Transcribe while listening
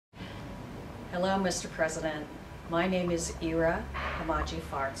Hello, Mr. President. My name is Ira Hamaji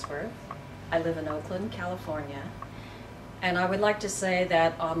Farnsworth. I live in Oakland, California. And I would like to say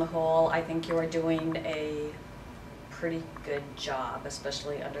that on the whole, I think you are doing a pretty good job,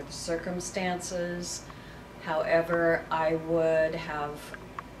 especially under the circumstances. However, I would have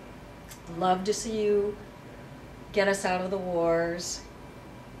loved to see you get us out of the wars.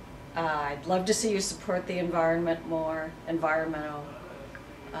 I'd love to see you support the environment more, environmental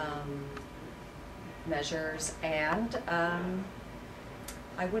measures, and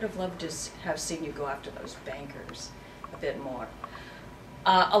I would have loved to have seen you go after those bankers a bit more,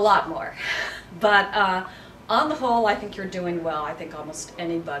 a lot more. But on the whole, I think you're doing well. I think almost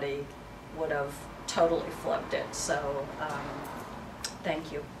anybody would have totally flubbed it, so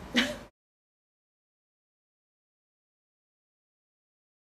thank you.